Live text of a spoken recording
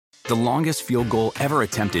The longest field goal ever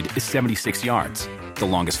attempted is 76 yards. The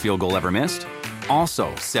longest field goal ever missed?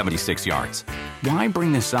 Also 76 yards. Why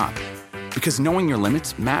bring this up? Because knowing your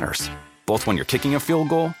limits matters, both when you're kicking a field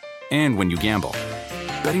goal and when you gamble.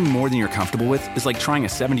 Betting more than you're comfortable with is like trying a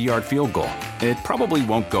 70-yard field goal. It probably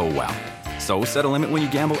won't go well. So set a limit when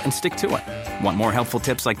you gamble and stick to it. Want more helpful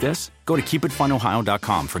tips like this? Go to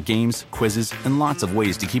keepitfunohio.com for games, quizzes, and lots of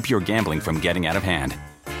ways to keep your gambling from getting out of hand.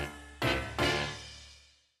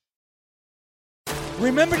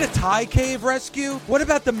 Remember the Thai cave rescue? What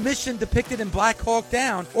about the mission depicted in Black Hawk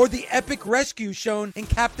Down or the epic rescue shown in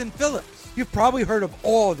Captain Phillips? You've probably heard of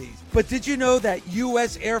all of these, but did you know that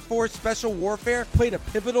U.S. Air Force Special Warfare played a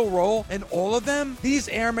pivotal role in all of them? These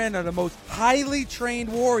airmen are the most highly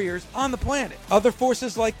trained warriors on the planet. Other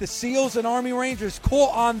forces like the SEALs and Army Rangers call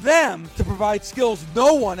on them to provide skills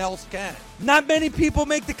no one else can. Not many people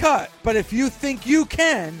make the cut, but if you think you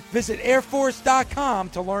can, visit airforce.com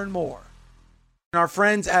to learn more. Our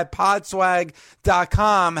friends at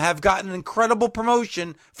podswag.com have got an incredible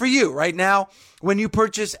promotion for you right now. When you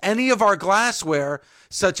purchase any of our glassware,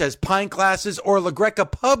 such as pint glasses or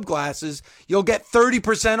LaGreca pub glasses, you'll get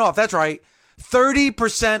 30% off. That's right,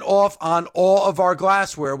 30% off on all of our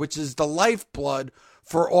glassware, which is the lifeblood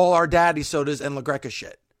for all our daddy sodas and LaGreca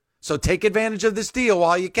shit. So take advantage of this deal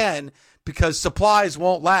while you can, because supplies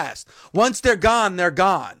won't last. Once they're gone, they're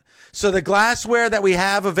gone. So the glassware that we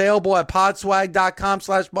have available at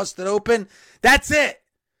podswag.com/bustedopen, that's it.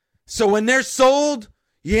 So when they're sold,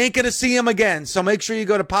 you ain't going to see them again. So make sure you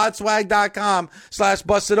go to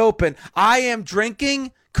podswag.com/bustedopen. I am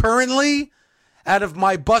drinking currently out of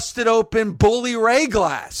my Busted Open Bully Ray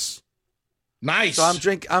glass. Nice. So I'm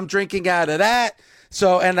drinking out of that.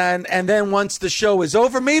 So and then once the show is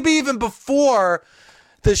over, maybe even before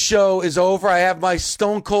the show is over, I have my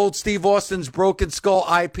Stone Cold Steve Austin's Broken Skull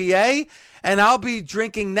IPA, and I'll be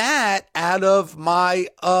drinking that out of my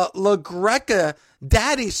LaGreca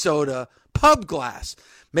Daddy Soda pub glass.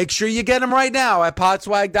 Make sure you get them right now at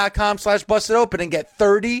podswag.com/bustedopen and get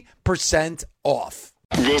 30% off.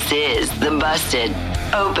 This is the Busted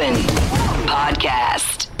Open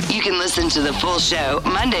Podcast. You can listen to the full show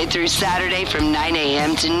Monday through Saturday from 9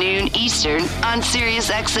 a.m. to noon Eastern on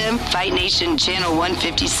SiriusXM Fight Nation Channel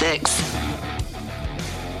 156.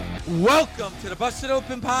 Welcome to the Busted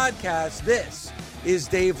Open Podcast. This is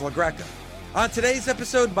Dave LaGreca. On today's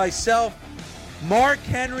episode, myself, Mark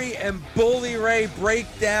Henry, and Bully Ray break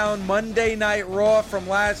down Monday Night Raw from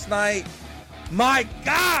last night. My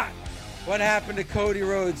God, what happened to Cody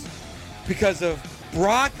Rhodes because of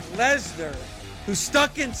Brock Lesnar, who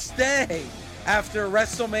stuck and stay after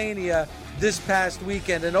WrestleMania this past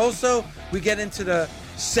weekend. And also, we get into the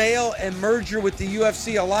sale and merger with the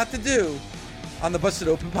UFC. A lot to do on the Busted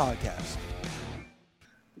Open Podcast.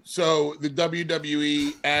 So the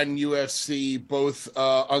WWE and UFC both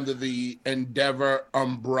under the Endeavor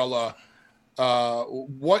umbrella.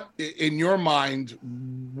 What, in your mind,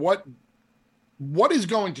 what is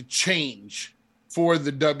going to change for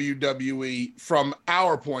the WWE from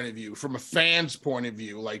our point of view, from a fan's point of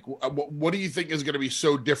view? Like, what do you think is going to be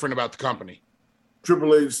so different about the company?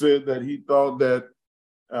 Triple H said that he thought that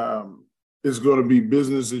it's going to be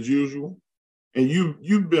business as usual. And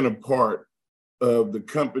you've been a part of the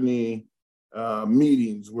company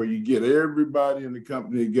meetings where you get everybody in the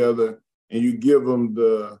company together and you give them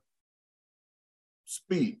the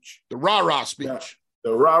speech. The rah-rah speech.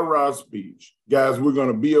 The rah-rah speech. Guys, we're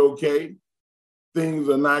going to be okay. Things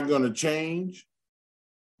are not going to change.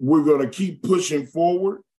 We're going to keep pushing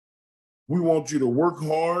forward. We want you to work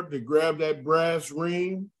hard to grab that brass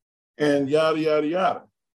ring and yada, yada, yada.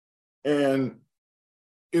 And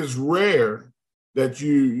it's rare that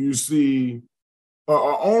you see,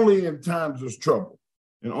 or only in times of trouble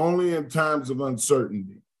and only in times of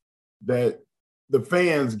uncertainty, that the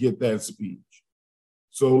fans get that speech.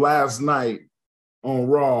 So last night on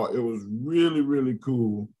Raw, it was really, really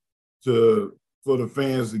cool for the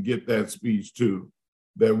fans to get that speech too,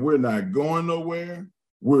 that we're not going nowhere.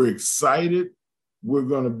 We're excited. We're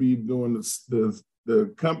going to be doing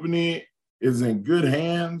the company is in good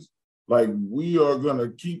hands. Like, we are going to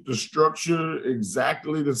keep the structure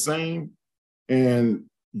exactly the same, and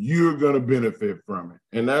you're going to benefit from it.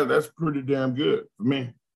 And that's pretty damn good for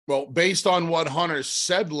me. Well, based on what Hunter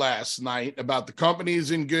said last night about the company is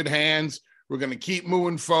in good hands, we're going to keep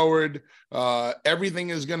moving forward. Everything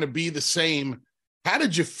is going to be the same. How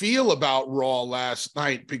did you feel about Raw last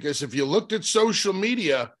night? Because if you looked at social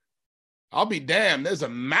media, I'll be damned, there's a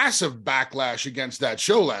massive backlash against that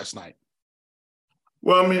show last night.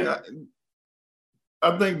 Well, I mean,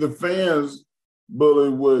 I think the fans, Bully,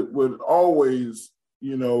 would always,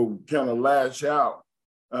 kind of lash out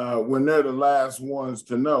when they're the last ones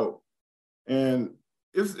to know. And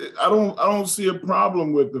I don't see a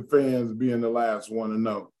problem with the fans being the last one to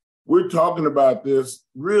know. We're talking about this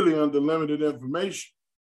really under limited information.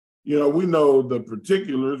 You know, we know the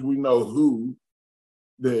particulars. We know who,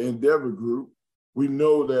 the Endeavor Group. We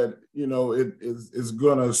know that, you know, it's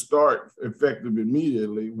going to start effective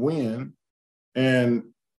immediately when, and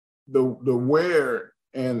the where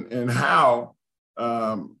and how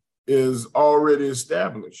is already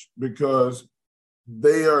established, because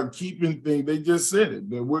they are keeping things, they just said it,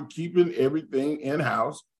 that we're keeping everything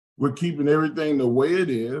in-house. We're keeping everything the way it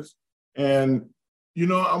is. And, you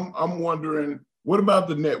know, I'm wondering, what about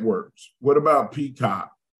the networks? What about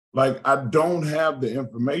Peacock? Like, I don't have the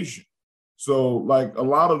information. So, like, a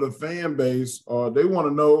lot of the fan base, they want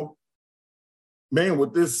to know, man,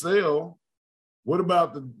 with this sale, what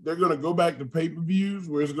about they're going to go back to pay-per-views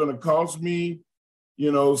where it's going to cost me,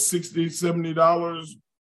 you know, $60, $70,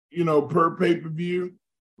 you know, per pay-per-view?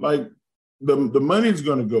 Like, the money's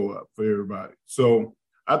going to go up for everybody. So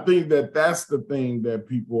I think that's the thing that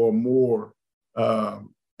people are more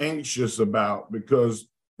anxious about, because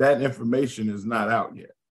that information is not out yet.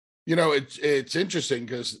 You know, it's interesting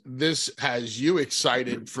because this has you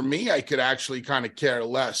excited. For me, I could actually kind of care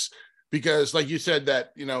less, because like you said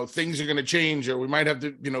that, you know, things are going to change, or we might have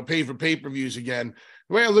to, you know, pay for pay-per-views again.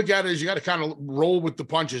 The way I look at it is you got to kind of roll with the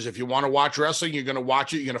punches. If you want to watch wrestling, you're going to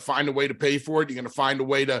watch it. You're going to find a way to pay for it. You're going to find a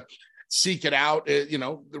way to seek it out. You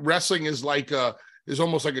know, wrestling is like is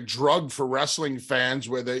almost like a drug for wrestling fans,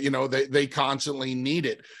 where they constantly need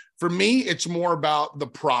it. For me, it's more about the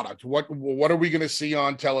product. What are we going to see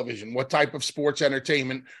on television? What type of sports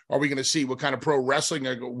entertainment are we going to see? What kind of pro wrestling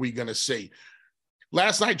are we going to see?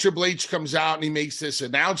 Last night, Triple H comes out and he makes this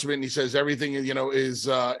announcement, and he says everything, you know, is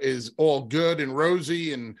all good and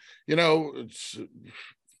rosy, and, you know,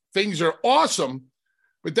 things are awesome.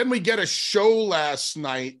 But then we get a show last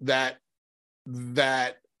night that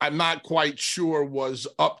I'm not quite sure was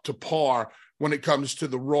up to par when it comes to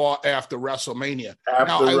the Raw after WrestleMania.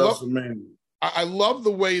 I love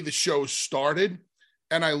the way the show started,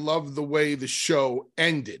 and I love the way the show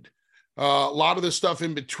ended. A lot of the stuff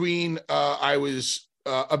in between, I was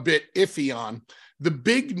a bit iffy on. The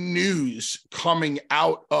big news coming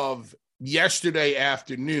out of yesterday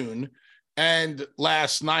afternoon and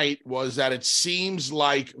last night was that it seems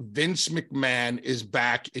like Vince McMahon is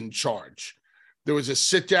back in charge. There was a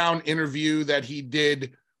sit-down interview that he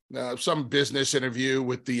did, some business interview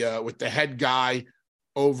with the head guy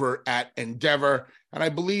over at Endeavor. And I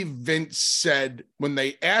believe Vince said, when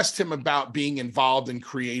they asked him about being involved in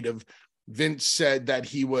creative, Vince said that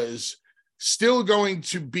he was still going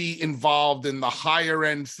to be involved in the higher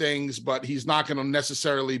end things, but he's not going to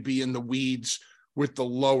necessarily be in the weeds with the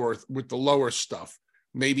lower stuff.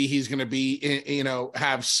 Maybe he's going to be, you know,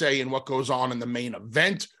 have say in what goes on in the main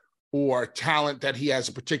event, or talent that he has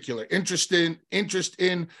a particular interest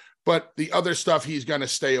in, but the other stuff he's going to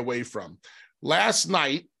stay away from. Last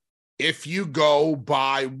night, if you go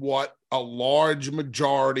by what a large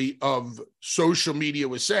majority of social media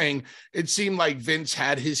was saying, it seemed like Vince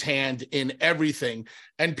had his hand in everything,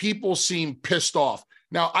 and people seemed pissed off.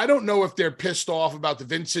 Now, I don't know if they're pissed off about the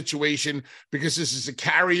Vince situation because this is a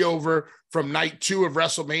carryover from night 2 of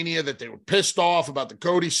WrestleMania, that they were pissed off about the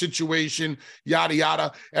Cody situation, yada,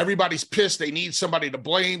 yada. Everybody's pissed. They need somebody to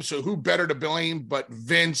blame. So who better to blame but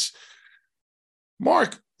Vince?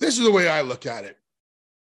 Mark, this is the way I look at it.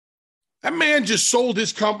 That man just sold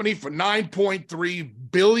his company for $9.3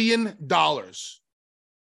 billion.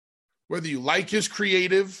 Whether you like his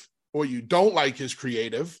creative or you don't like his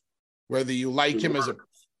creative, whether you like him as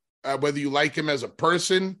a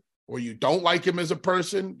person or you don't like him as a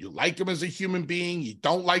person, you like him as a human being, you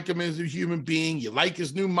don't like him as a human being, you like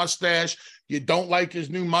his new mustache, you don't like his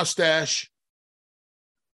new mustache.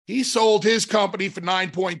 He sold his company for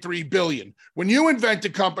 $9.3 billion. When you invent a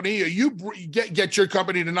company or you get your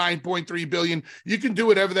company to $9.3 billion, you can do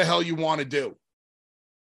whatever the hell you want to do.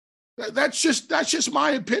 That's just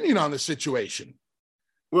my opinion on the situation.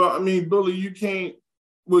 Well, I mean, Bully, you can't.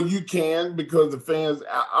 Well, you can, because the fans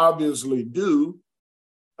obviously do.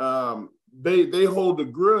 They hold a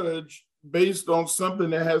grudge based on something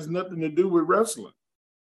that has nothing to do with wrestling.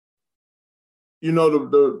 You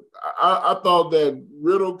know, I thought that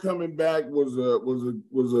Riddle coming back was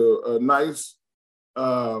a nice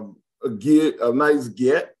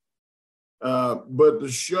get, but the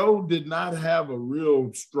show did not have a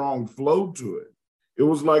real strong flow to it. It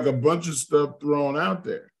was like a bunch of stuff thrown out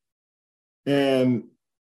there, and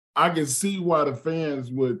I can see why the fans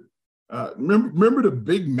would remember the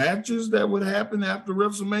big matches that would happen after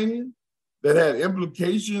WrestleMania that had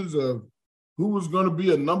implications of who was going to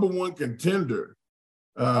be a number one contender,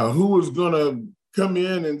 who was going to come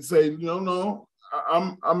in and say, no,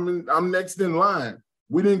 I'm next in line.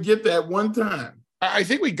 We didn't get that one time. I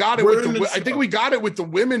think we got it I think we got it with the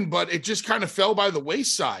women, but it just kind of fell by the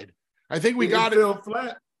wayside. I think it fell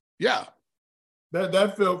flat. Yeah.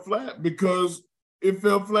 That fell flat because it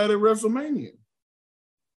fell flat at WrestleMania.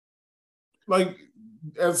 Like,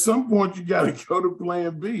 at some point, you got to go to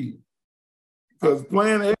plan B because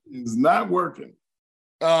plan A is not working.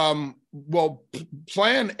 Well,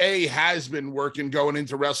 plan A has been working going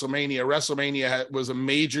into WrestleMania. WrestleMania was a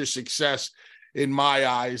major success in my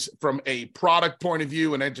eyes from a product point of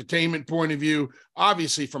view, an entertainment point of view,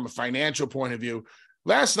 obviously from a financial point of view.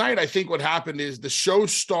 Last night, I think what happened is the show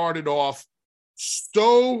started off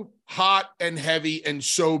so hot and heavy and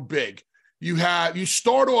so big. You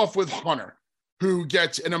start off with Hunter, who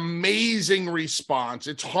gets an amazing response.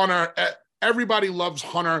 It's Hunter. Everybody loves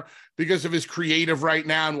Hunter because of his creative right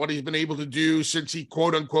now and what he's been able to do since he,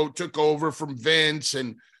 quote unquote, took over from Vince.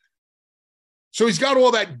 And so he's got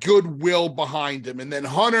all that goodwill behind him. And then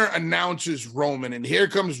Hunter announces Roman, and here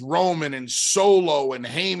comes Roman and Solo and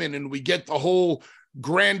Heyman, and we get the whole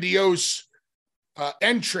grandiose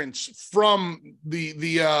entrance from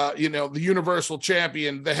the Universal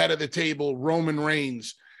Champion, the head of the table, Roman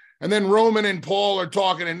Reigns. And then Roman and Paul are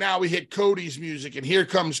talking, and now we hit Cody's music, and here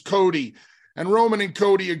comes Cody. And Roman and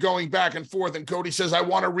Cody are going back and forth, and Cody says, I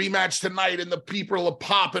want a rematch tonight, and the people are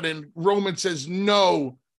popping, and Roman says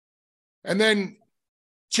no. And then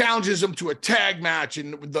challenges him to a tag match,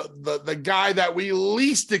 and the guy that we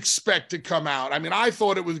least expect to come out. I mean, I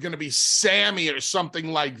thought it was going to be Sammy or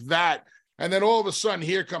something like that. And then all of a sudden,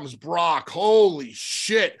 here comes Brock. Holy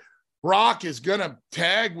shit. Brock is going to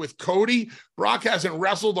tag with Cody. Brock hasn't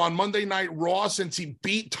wrestled on Monday Night Raw since he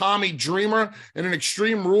beat Tommy Dreamer in an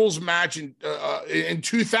Extreme Rules match in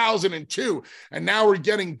 2002. And now we're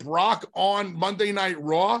getting Brock on Monday Night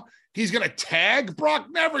Raw. He's going to tag? Brock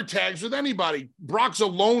never tags with anybody. Brock's a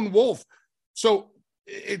lone wolf. So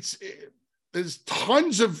there's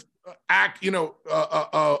tons of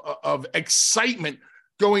of excitement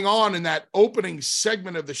going on in that opening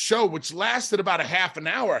segment of the show, which lasted about a half an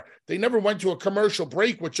hour. They never went to a commercial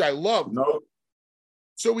break, which I love. No.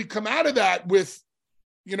 So we come out of that with,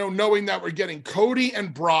 knowing that we're getting Cody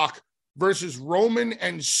and Brock versus Roman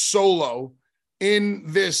and Solo in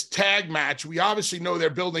this tag match. We obviously know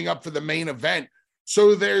they're building up for the main event.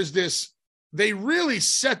 So there's this, they really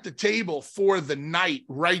set the table for the night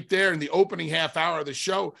right there in the opening half hour of the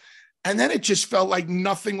show. And then it just felt like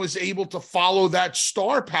nothing was able to follow that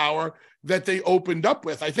star power that they opened up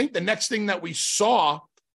with. I think the next thing that we saw,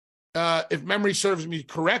 if memory serves me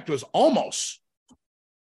correct, was Almost.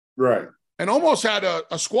 Right. And Almost had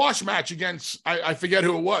a squash match against, I forget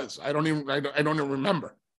who it was. I don't even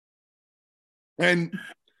remember. And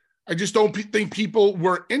I just don't think people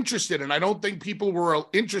were interested. And I don't think people were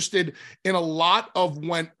interested in a lot of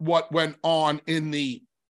what went on in the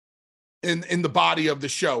body of the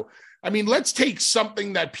show. I mean, let's take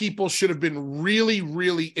something that people should have been really,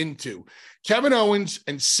 really into. Kevin Owens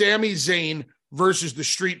and Sami Zayn versus the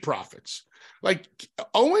Street Profits. Like,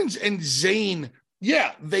 Owens and Zayn,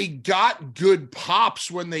 yeah, they got good pops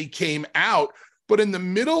when they came out, but in the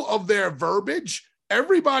middle of their verbiage,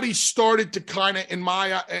 everybody started to kind of, in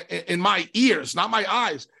my ears, not my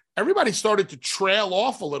eyes, everybody started to trail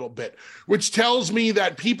off a little bit, which tells me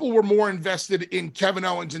that people were more invested in Kevin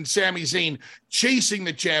Owens and Sami Zayn chasing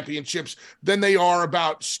the championships than they are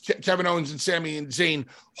about Kevin Owens and Sami Zayn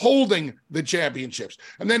holding the championships.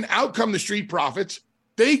 And then out come the Street Profits.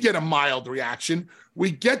 They get a mild reaction.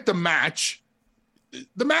 We get the match.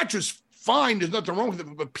 The match was fine. There's nothing wrong with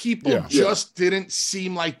it, but people just didn't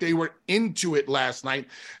seem like they were into it last night.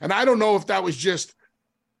 And I don't know if that was just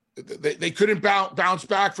they couldn't bounce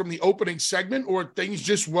back from the opening segment, or things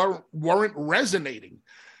just weren't resonating.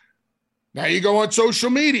 Now you go on social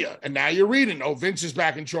media and now you're reading, Vince is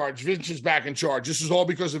back in charge. Vince is back in charge. This is all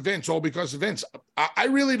because of Vince, all because of Vince. I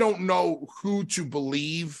really don't know who to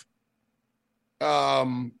believe.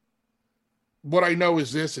 What I know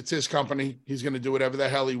is this: it's his company. He's going to do whatever the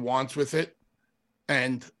hell he wants with it.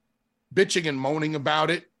 And bitching and moaning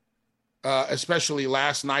about it, especially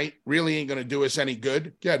last night, really ain't going to do us any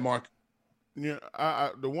good. Go ahead, Mark. Yeah,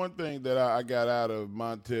 the one thing that I got out of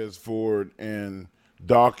Montez Ford and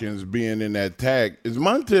Dawkins being in that tag is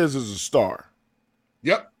Montez is a star.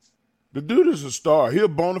 Yep. The dude is a star. He's a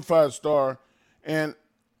bona fide star. And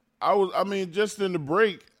just in the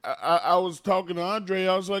break, I was talking to Andre.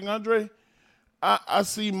 I was like, Andre, I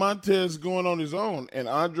see Montez going on his own. And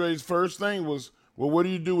Andre's first thing was, well, what do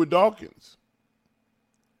you do with Dawkins?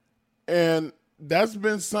 And that's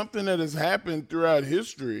been something that has happened throughout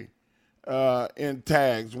history in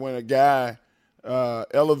tags when a guy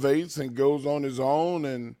elevates and goes on his own,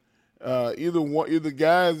 and either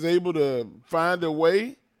guy is able to find a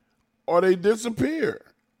way or they disappear.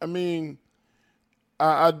 I mean,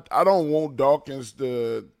 I don't want Dawkins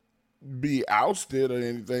to be ousted or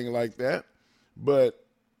anything like that, but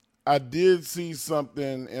I did see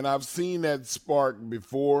something, and I've seen that spark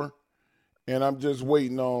before, and I'm just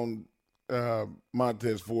waiting on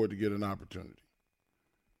Montez Ford to get an opportunity.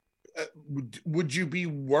 Would you be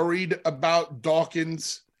worried about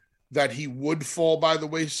Dawkins, that he would fall by the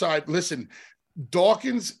wayside? Listen,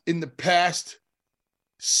 Dawkins in the past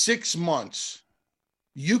 6 months,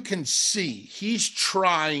 you can see he's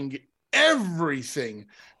trying everything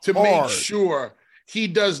to make sure he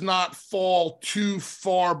does not fall too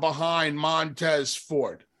far behind Montez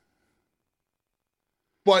Ford.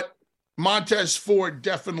 But Montez Ford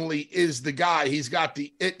definitely is the guy. He's got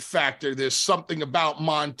the it factor. There's something about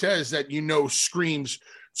Montez that screams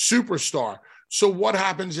superstar. So what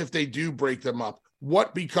happens if they do break them up?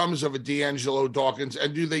 What becomes of a D'Angelo Dawkins?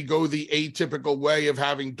 And do they go the atypical way of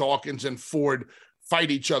having Dawkins and Ford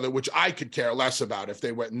fight each other, which I could care less about if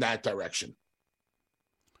they went in that direction?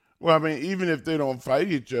 Well, I mean, even if they don't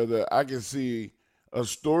fight each other, I can see a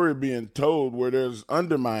story being told where there's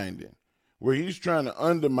undermining, where he's trying to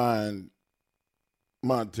undermine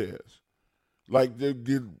Montez. Like,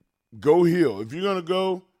 go heel. If you're going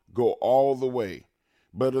to go all the way.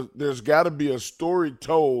 But there's got to be a story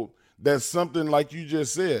told that's something like you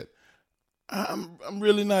just said. I'm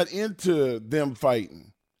really not into them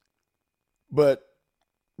fighting. But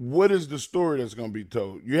what is the story that's going to be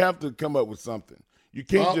told? You have to come up with something. You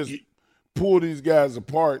can't just pull these guys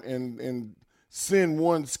apart and send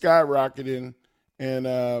one skyrocketing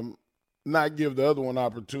and not give the other one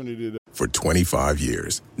opportunity to. For 25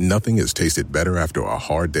 years, nothing has tasted better after a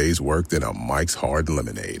hard day's work than a Mike's Hard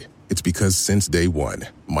Lemonade. It's because since day one,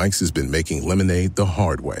 Mike's has been making lemonade the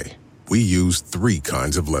hard way. We use 3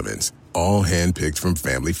 kinds of lemons, all hand-picked from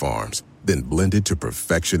family farms, then blended to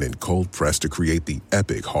perfection and cold-pressed to create the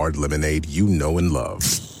epic hard lemonade you know and love.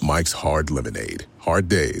 Mike's Hard Lemonade. Hard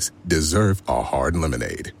days deserve a hard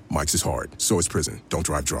lemonade. Mike's is hard, so is prison. Don't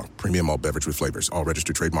drive drunk. Premium malt beverage with flavors. All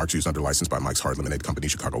registered trademarks used under license by Mike's Hard Lemonade Company,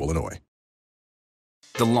 Chicago, Illinois.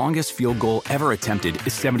 The longest field goal ever attempted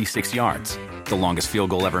is 76 yards. The longest field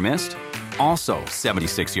goal ever missed? Also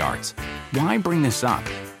 76 yards. Why bring this up?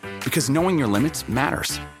 Because knowing your limits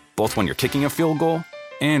matters, both when you're kicking a field goal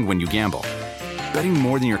and when you gamble. Betting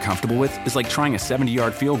more than you're comfortable with is like trying a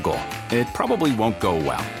 70-yard field goal. It probably won't go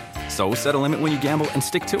well. So set a limit when you gamble and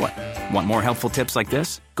stick to it. Want more helpful tips like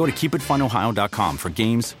this? Go to keepitfunohio.com for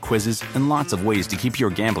games, quizzes, and lots of ways to keep your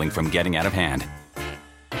gambling from getting out of hand.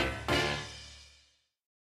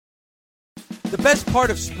 The best part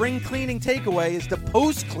of spring cleaning takeaway is the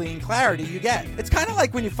post-clean clarity you get. It's kind of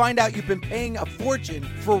like when you find out you've been paying a fortune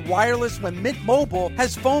for wireless when Mint Mobile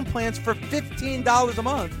has phone plans for $15 a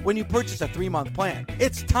month when you purchase a 3-month plan.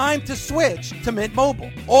 It's time to switch to Mint Mobile.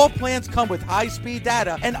 All plans come with high-speed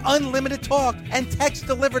data and unlimited talk and text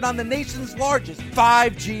delivered on the nation's largest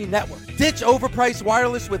 5G network. Ditch overpriced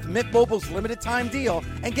wireless with Mint Mobile's limited time deal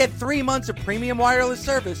and get 3 months of premium wireless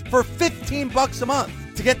service for $15 a month.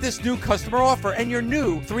 To get this new customer offer and your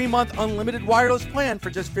new 3-month unlimited wireless plan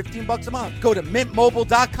for just $15 a month, go to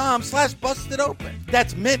mintmobile.com/bustedopen.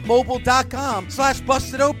 That's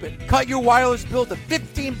mintmobile.com/bustedopen. Cut your wireless bill to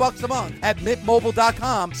 $15 a month at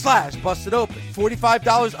mintmobile.com/bustedopen.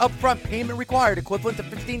 $45 upfront payment required, equivalent to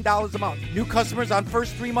 $15 a month. New customers on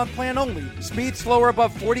first 3-month plan only. Speed slower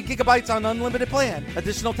above 40 gigabytes on unlimited plan.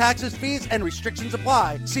 Additional taxes, fees, and restrictions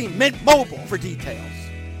apply. See Mint Mobile for details.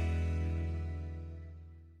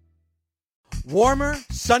 Warmer,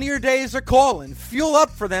 sunnier days are calling. Fuel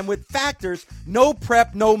up for them with Factor's no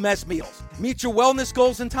prep, no mess meals. Meet your wellness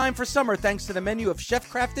goals in time for summer thanks to the menu of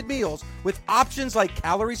chef-crafted meals with options like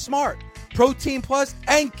Calorie Smart, Protein Plus,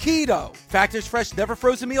 and Keto. Factor's fresh, never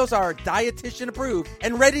frozen meals are dietitian approved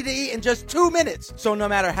and ready to eat in just 2 minutes. So no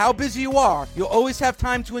matter how busy you are, you'll always have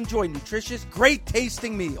time to enjoy nutritious, great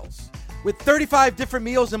tasting meals. With 35 different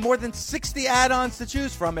meals and more than 60 add-ons to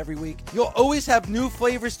choose from every week, you'll always have new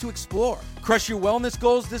flavors to explore. Crush your wellness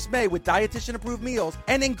goals this May with dietitian-approved meals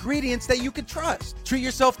and ingredients that you can trust. Treat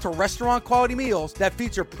yourself to restaurant-quality meals that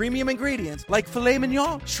feature premium ingredients like filet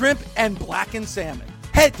mignon, shrimp, and blackened salmon.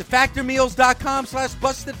 Head to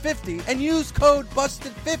factormeals.com/busted50 and use code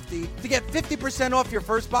busted50 to get 50% off your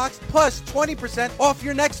first box plus 20% off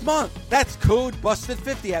your next month. That's code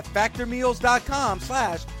busted50 at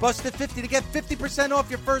factormeals.com/busted50 to get 50% off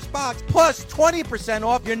your first box plus 20%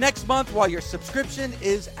 off your next month while your subscription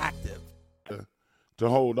is active. to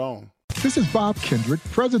hold on. This is Bob Kendrick,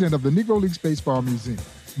 president of the Negro Leagues Baseball Museum.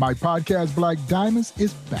 My podcast, Black Diamonds,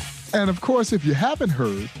 is back. And of course, if you haven't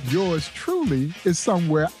heard, yours truly is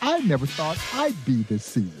somewhere I never thought I'd be this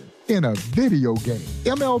season. In a video game.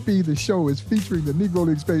 MLB The Show is featuring the Negro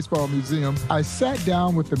Leagues Baseball Museum. I sat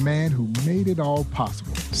down with the man who made it all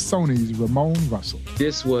possible, Sony's Ramon Russell.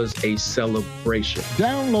 This was a celebration.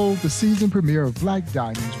 Download the season premiere of Black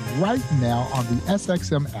Diamonds right now on the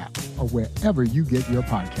SXM app or wherever you get your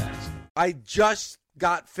podcasts. I just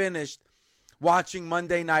got finished watching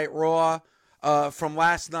Monday Night Raw from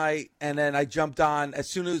last night, and then I jumped on as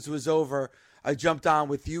soon as it was over. I jumped on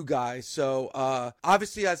with you guys. So,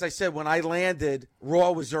 obviously, as I said, when I landed,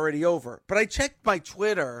 Raw was already over. But I checked my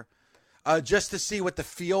Twitter just to see what the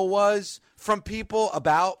feel was from people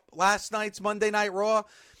about last night's Monday Night Raw.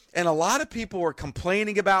 And a lot of people were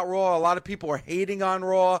complaining about Raw. A lot of people were hating on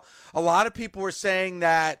Raw. A lot of people were saying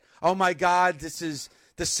that, oh, my God, this is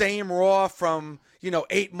the same Raw from,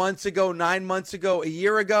 8 months ago, 9 months ago, a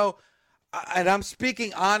year ago. And I'm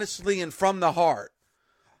speaking honestly and from the heart.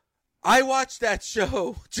 I watched that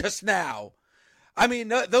show just now. I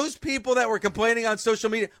mean, those people that were complaining on social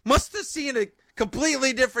media must have seen a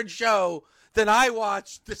completely different show than I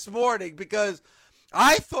watched this morning, because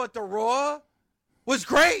I thought the Raw was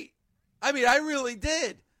great. I mean, I really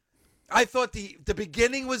did. I thought the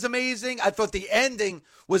beginning was amazing. I thought the ending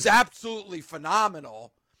was absolutely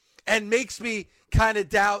phenomenal, and makes me kind of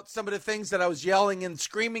doubt some of the things that I was yelling and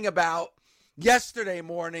screaming about yesterday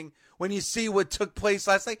morning when you see what took place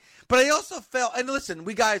last night. But I also felt, and listen,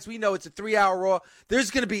 we know it's a 3-hour Raw. There's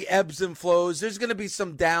going to be ebbs and flows. There's going to be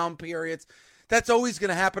some down periods. That's always going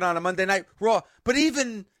to happen on a Monday Night Raw. But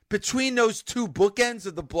even between those two bookends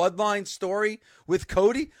of the Bloodline story with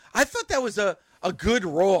Cody, I thought that was a good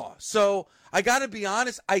Raw. So I got to be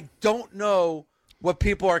honest, I don't know what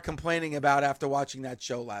people are complaining about after watching that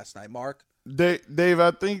show last night. Mark? Dave, I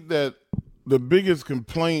think that the biggest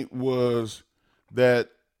complaint was that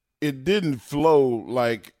it didn't flow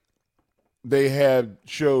like they had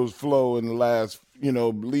shows flow in the last,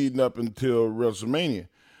 leading up until WrestleMania.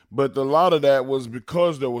 But a lot of that was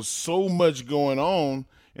because there was so much going on,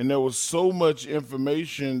 and there was so much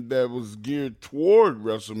information that was geared toward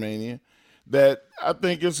WrestleMania, that I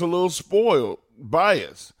think it's a little spoiled,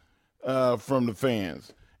 biased from the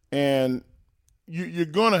fans. And you're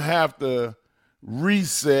going to have to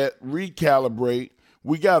reset, recalibrate.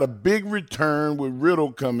 We got a big return with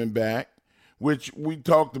Riddle coming back, which we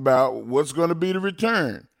talked about. What's going to be the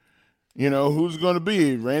return? Who's going to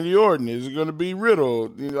be? Randy Orton? Is it going to be Riddle?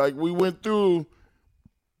 Like, we went through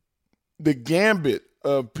the gambit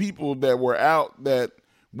of people that were out that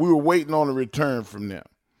we were waiting on a return from them.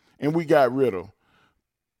 And we got Riddle.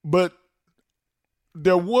 But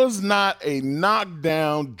there was not a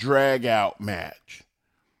knockdown, drag-out match.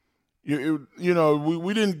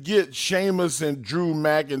 We didn't get Sheamus and Drew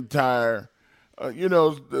McIntyre.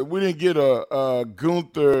 We didn't get a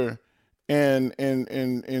Gunther and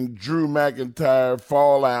Drew McIntyre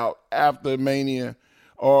fallout after Mania,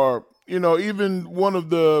 or even one of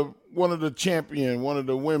the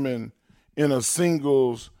women in a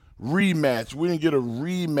singles rematch. We didn't get a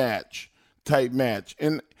rematch type match,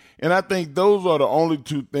 and I think those are the only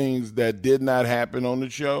two things that did not happen on the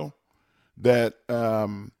show that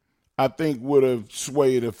I think would have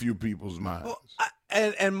swayed a few people's minds. Well,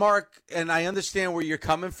 and Mark, and I understand where you're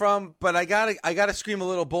coming from, but I gotta scream a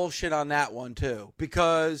little bullshit on that one too,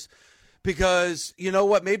 because you know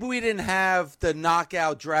what? Maybe we didn't have the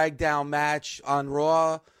knockout drag down match on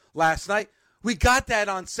Raw last night. We got that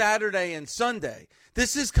on Saturday and Sunday.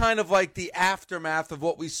 This is kind of like the aftermath of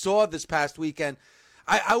what we saw this past weekend.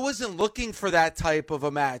 I wasn't looking for that type of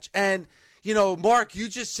a match. And, Mark, you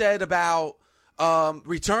just said about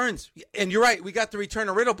returns. And you're right, we got the return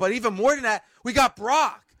of Riddle. But even more than that, we got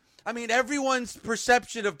Brock. I mean, everyone's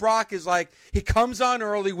perception of Brock is like he comes on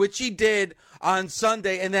early, which he did on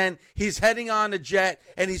Sunday, and then he's heading on a jet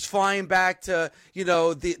and he's flying back to,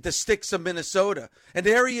 the sticks of Minnesota. And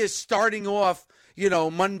there he is starting off,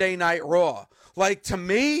 Monday Night Raw. Like, to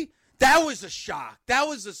me, that was a shock. That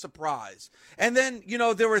was a surprise. And then,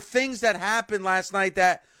 there were things that happened last night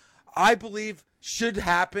that I believe should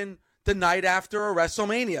happen the night after a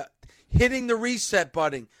WrestleMania. Hitting the reset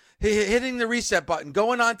button,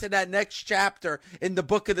 going on to that next chapter in the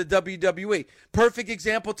book of the WWE. Perfect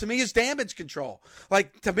example to me is Damage Control.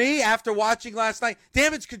 Like, to me, after watching last night,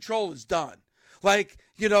 Damage Control is done. Like,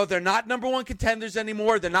 they're not number one contenders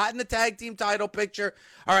anymore. They're not in the tag team title picture.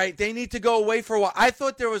 All right, they need to go away for a while. I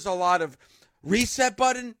thought there was a lot of reset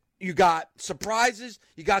button. You got surprises.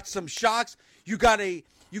 You got some shocks. You got a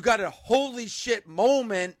holy shit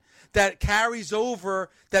moment that carries over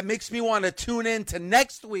that makes me want to tune in to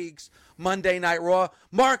next week's Monday Night Raw.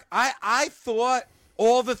 Mark, I thought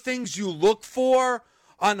all the things you look for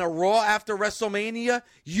on a Raw after WrestleMania,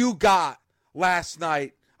 you got last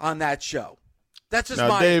night on that show. That's just now,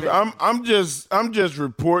 my Dave, opinion. I'm just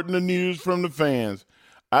reporting the news from the fans.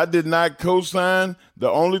 I did not co-sign. The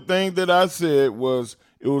only thing that I said was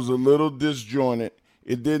it was a little disjointed.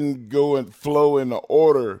 It didn't go and flow in the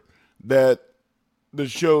order that the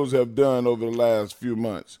shows have done over the last few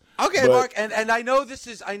months. Okay, Mark, and I know this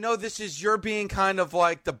is you're being kind of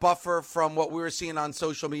like the buffer from what we were seeing on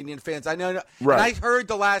social media and fans. I know, right. And I heard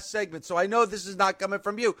the last segment, so I know this is not coming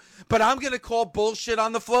from you. But I'm going to call bullshit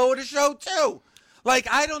on the flow of the show too. Like,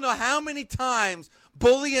 I don't know how many times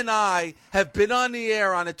Bully and I have been on the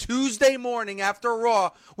air on a Tuesday morning after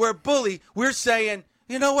Raw where Bully, we're saying,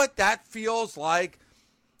 you know what, that feels like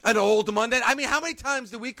an old Monday. I mean, how many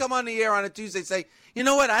times do we come on the air on a Tuesday and say, you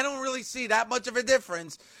know what, I don't really see that much of a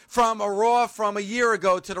difference from a Raw from a year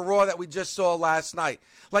ago to the Raw that we just saw last night.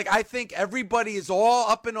 Like, I think everybody is all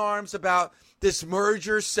up in arms about this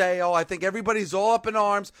merger sale. I think everybody's all up in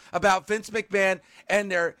arms about Vince McMahon, and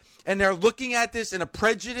they're looking at this in a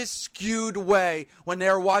prejudice-skewed way when they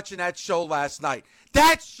were watching that show last night.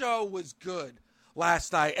 That show was good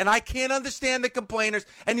last night, and I can't understand the complainers.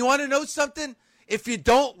 And you want to know something? If you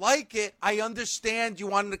don't like it, I understand you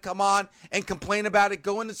wanted to come on and complain about it,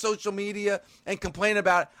 go into social media and complain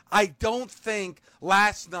about it. I don't think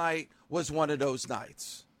last night was one of those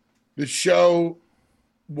nights. The show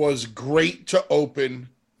was great to open.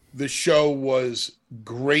 The show was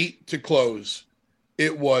great to close.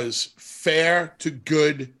 It was fair to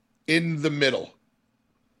good in the middle.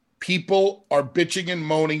 People are bitching and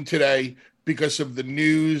moaning today because of the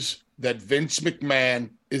news that Vince McMahon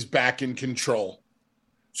is back in control.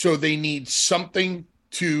 So they need something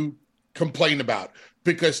to complain about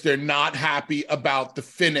because they're not happy about the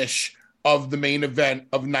finish of the main event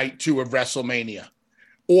of night 2 of WrestleMania.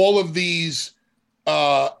 All of these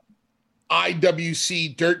IWC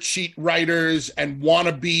dirt sheet writers and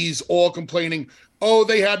wannabes all complaining, oh,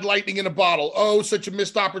 they had lightning in a bottle. Oh, such a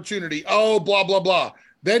missed opportunity. Oh, blah, blah, blah.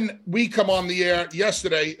 Then we come on the air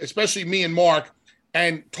yesterday, especially me and Mark,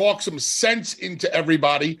 and talk some sense into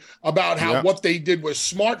everybody about how what they did was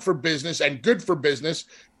smart for business and good for business.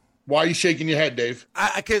 Why are you shaking your head, Dave?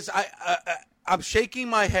 Because I'm shaking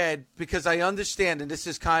my head because I understand, and this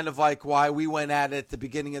is kind of like why we went at it at the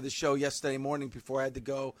beginning of the show yesterday morning before I had to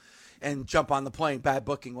go and jump on the plane. Bad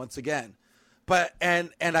booking once again. But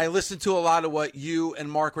and I listened to a lot of what you and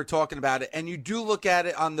Mark were talking about it, and you do look at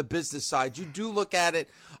it on the business side. You do look at it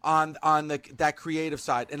on that creative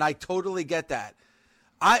side, and I totally get that.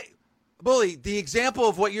 Bully, the example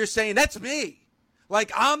of what you're saying, that's me.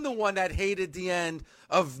 Like, I'm the one that hated the end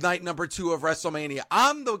of night number 2 of WrestleMania.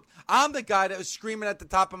 I'm the guy that was screaming at the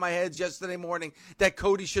top of my head yesterday morning that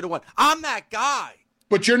Cody should have won. I'm that guy.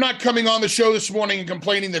 But you're not coming on the show this morning and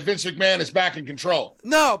complaining that Vince McMahon is back in control.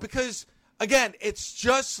 No, because, again, it's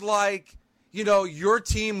just like, you know, your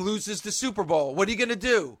team loses the Super Bowl. What are you going to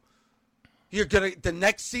do? The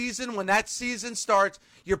next season, when that season starts,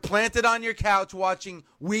 you're planted on your couch watching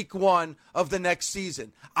week 1 of the next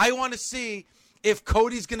season. I want to see if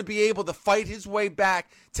Cody's going to be able to fight his way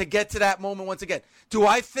back to get to that moment once again. Do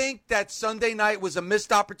I think that Sunday night was a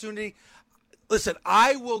missed opportunity? Listen,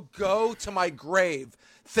 I will go to my grave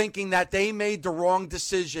thinking that they made the wrong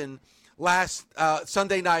decision last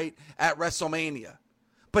Sunday night at WrestleMania.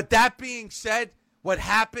 But that being said, what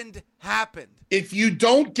happened, happened. If you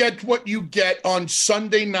don't get what you get on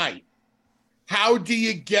Sunday night, how do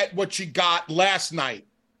you get what you got last night?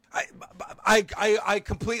 I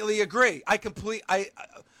completely agree.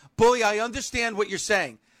 Bully, I understand what you're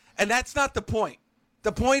saying. And that's not the point.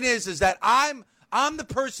 The point is that I'm the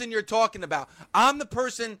person you're talking about. I'm the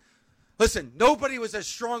person. Listen, nobody was as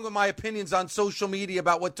strong with my opinions on social media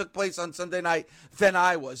about what took place on Sunday night than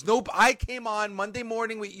I was. I came on Monday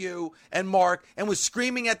morning with you and Mark and was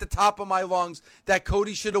screaming at the top of my lungs that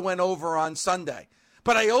Cody should have went over on Sunday.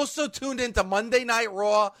 But I also tuned into Monday Night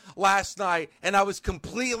Raw last night, and I was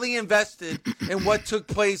completely invested in what took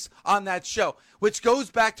place on that show, which goes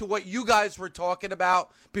back to what you guys were talking about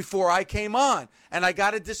before I came on. And I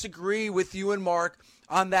got to disagree with you and Mark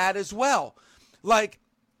on that as well. Like,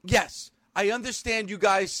 yes, I understand you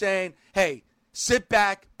guys saying, hey, sit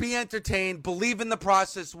back, be entertained, believe in the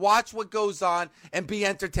process, watch what goes on, and be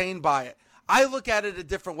entertained by it. I look at it a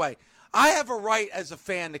different way. I have a right as a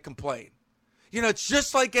fan to complain. You know, it's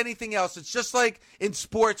just like anything else. It's just like in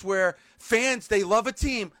sports where fans, they love a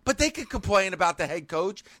team, but they can complain about the head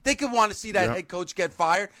coach. They could want to see that head coach get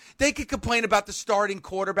fired. They could complain about the starting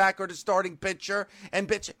quarterback or the starting pitcher and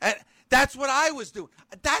bitch. And that's what I was doing.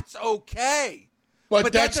 That's okay.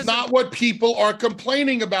 But that's not what people are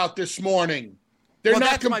complaining about this morning. They're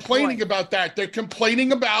not complaining about that. They're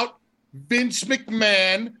complaining about Vince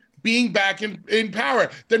McMahon being back in power.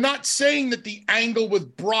 They're not saying that the angle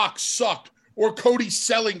with Brock sucked or Cody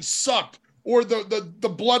selling sucked or the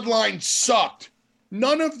bloodline sucked.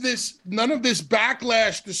 None of this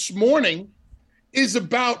backlash this morning is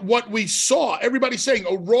about what we saw. Everybody's saying,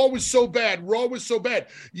 oh, Raw was so bad. Raw was so bad.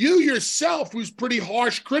 You yourself, who's pretty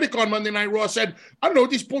harsh critic on Monday Night Raw, said, I don't know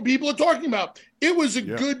what these poor people are talking about. It was a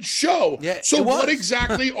good show. Yeah, so what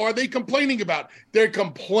exactly are they complaining about? They're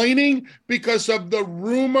complaining because of the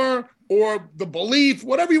rumor or the belief,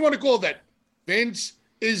 whatever you want to call that. Vince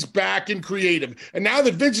is back in creative. And now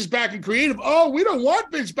that Vince is back in creative, oh, we don't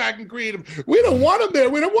want Vince back in creative. We don't want him there.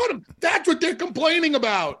 We don't want him. That's what they're complaining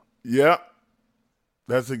about. Yeah.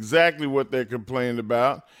 That's exactly what they're complaining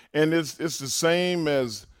about. And it's the same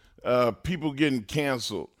as people getting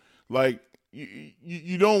canceled. Like,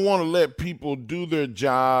 you don't want to let people do their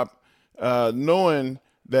job knowing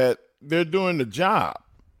that they're doing the job.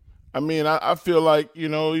 I mean, I feel like,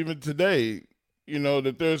 even today,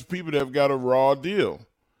 that there's people that have got a raw deal.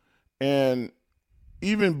 And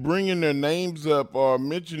even bringing their names up or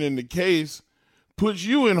mentioning the case puts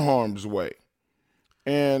you in harm's way.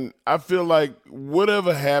 And I feel like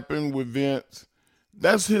whatever happened with Vince,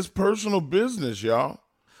 that's his personal business, y'all.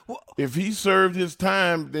 Well, if he served his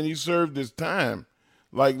time, then he served his time.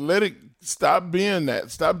 Like, let it stop being that.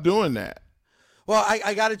 Stop doing that. Well,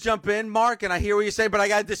 I got to jump in, Mark, and I hear what you say, but I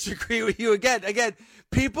got to disagree with you again. Again,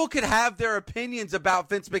 people could have their opinions about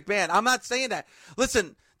Vince McMahon. I'm not saying that.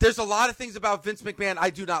 Listen, there's a lot of things about Vince McMahon I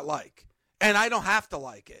do not like, and I don't have to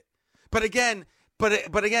like it. But again,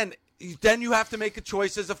 then you have to make a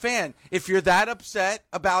choice as a fan. If you're that upset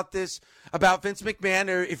about this, about Vince McMahon,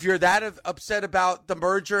 or if you're that upset about the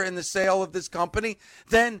merger and the sale of this company,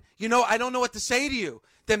 then, I don't know what to say to you.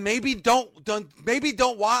 Then maybe don't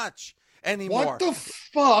watch anymore. What the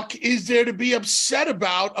fuck is there to be upset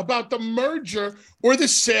about the merger or the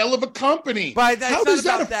sale of a company? But it's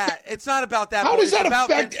not about that. It's not about that. How does that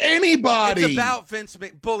affect anybody? It's about Vince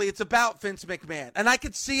Bully. It's about Vince McMahon. And I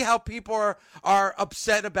could see how people are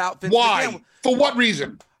upset about Vince McMahon. Why? For what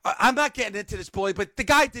reason? I'm not getting into this, Bully, but the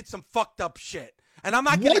guy did some fucked up shit. And I'm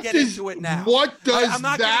not going to get into it now. What does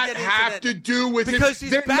that have to do with it? Because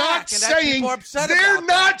he's back, they're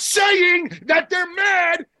not saying that they're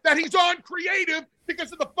mad that he's on creative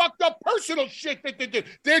because of the fucked up personal shit that they did.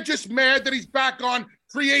 They're just mad that he's back on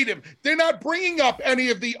creative. They're not bringing up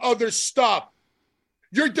any of the other stuff.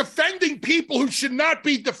 You're defending people who should not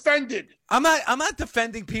be defended. I'm not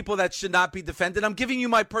defending people that should not be defended. I'm giving you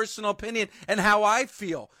my personal opinion and how I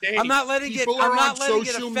feel. Dave, I'm not letting it. I'm not letting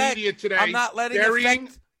it affect. Media today, I'm not letting it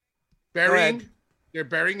affect. They're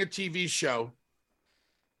burying a TV show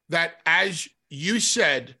that, as you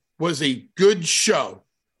said, was a good show.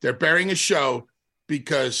 They're burying a show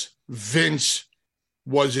because Vince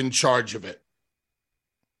was in charge of it.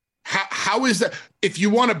 How is that? If you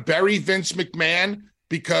want to bury Vince McMahon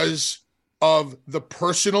because of the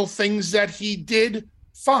personal things that he did,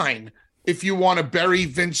 fine. If you want to bury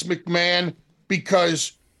Vince McMahon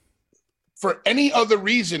because for any other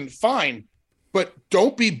reason, fine. But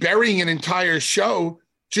don't be burying an entire show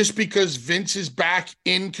just because Vince is back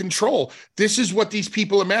in control. This is what these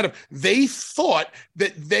people are mad at. They thought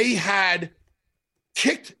that they had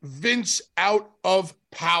kicked Vince out of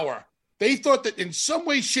power. They thought that in some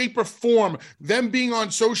way, shape, or form, them being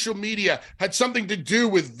on social media had something to do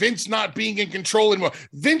with Vince not being in control anymore.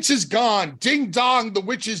 Vince is gone. Ding dong, the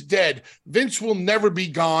witch is dead. Vince will never be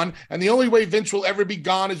gone. And the only way Vince will ever be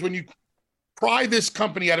gone is when you pry this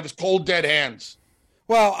company out of his cold, dead hands.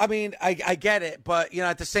 Well, I mean, I get it. But,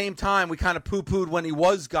 at the same time, we kind of poo-pooed when he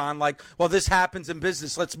was gone. Like, well, this happens in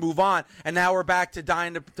business. Let's move on. And now we're back to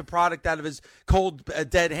dying the product out of his cold,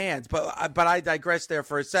 dead hands. But I digress there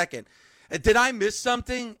for a second. Did I miss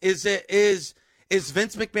something? Is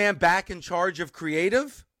Vince McMahon back in charge of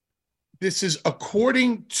creative? This is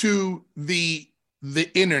according to the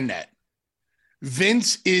internet.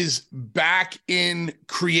 Vince is back in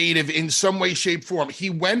creative in some way, shape, form. He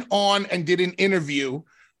went on and did an interview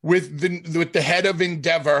with the head of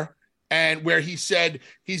Endeavor, and where he said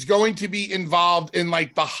he's going to be involved in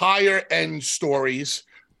like the higher end stories,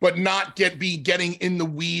 but not be getting in the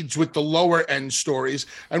weeds with the lower end stories.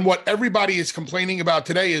 And what everybody is complaining about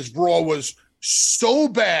today is Raw was so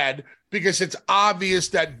bad because it's obvious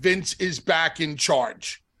that Vince is back in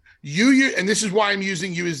charge. You, and this is why I'm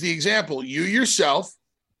using you as the example. You yourself,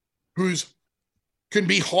 can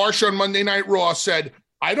be harsh on Monday Night Raw, said,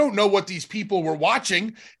 I don't know what these people were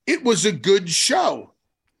watching. It was a good show.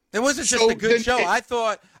 It wasn't just a good show. I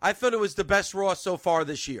thought it was the best Raw so far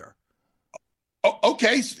this year.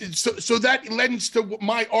 Okay, so that lends to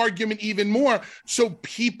my argument even more. So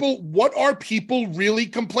what are people really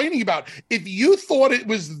complaining about? If you thought it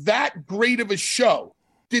was that great of a show,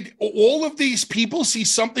 did all of these people see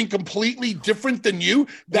something completely different than you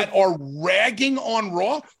that are ragging on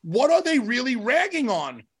Raw? What are they really ragging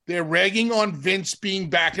on? They're ragging on Vince being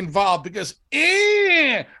back involved because,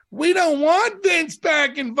 we don't want Vince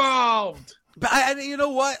back involved. But you know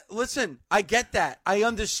what? Listen, I get that. I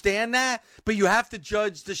understand that. But you have to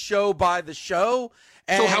judge the show by the show.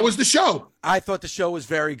 And so how was the show? I thought the show was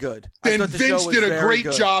very good. Then Vince did a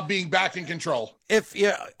great job being back in control. If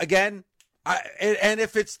he's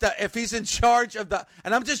in charge of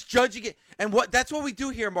and I'm just judging it. And that's what we do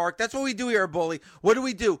here, Mark. That's what we do here, Bully. What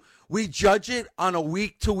do? We judge it on a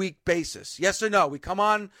week-to-week basis. Yes or no? We come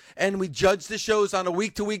on and we judge the shows on a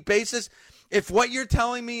week-to-week basis. If what you're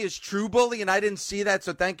telling me is true, Bully, and I didn't see that,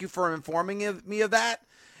 so thank you for informing me of that.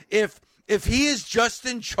 If he is just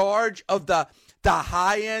in charge of the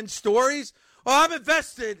high-end stories, well, I'm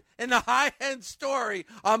invested in the high-end story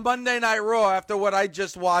on Monday Night Raw after what I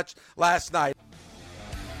just watched last night.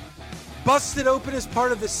 Busted Open is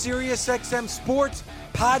part of the SiriusXM Sports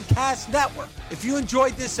Podcast Network. If you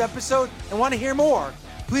enjoyed this episode and want to hear more,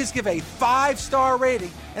 please give a 5-star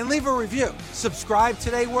rating and leave a review. Subscribe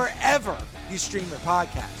today wherever you stream your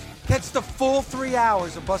podcast. Catch the full 3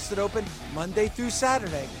 hours of Busted Open Monday through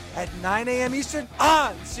Saturday at 9 a.m. Eastern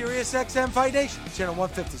on SiriusXM Fight Nation, channel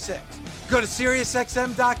 156. Go to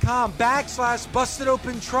SiriusXM.com/Busted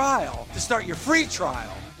Open Trial to start your free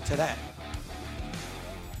trial today.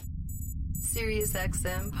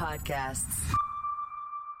 SiriusXM Podcasts.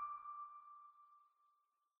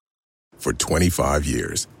 For 25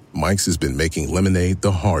 years, Mike's has been making lemonade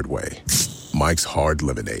the hard way. Mike's Hard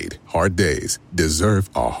Lemonade. Hard days deserve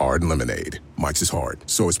a hard lemonade. Mike's is hard,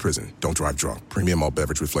 so is prison. Don't drive drunk. Premium malt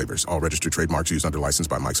beverage with flavors. All registered trademarks used under license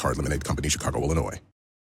by Mike's Hard Lemonade Company, Chicago, Illinois.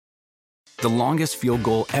 The longest field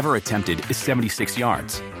goal ever attempted is 76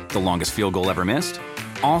 yards. The longest field goal ever missed?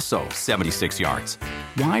 Also 76 yards.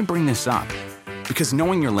 Why bring this up? Because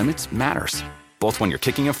knowing your limits matters, both when you're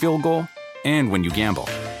kicking a field goal and when you gamble.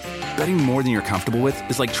 Betting more than you're comfortable with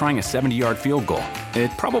is like trying a 70-yard field goal. It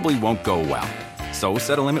probably won't go well. So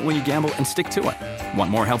set a limit when you gamble and stick to it. Want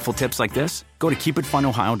more helpful tips like this? Go to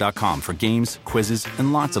keepitfunohio.com for games, quizzes,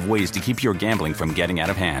 and lots of ways to keep your gambling from getting out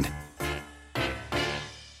of hand.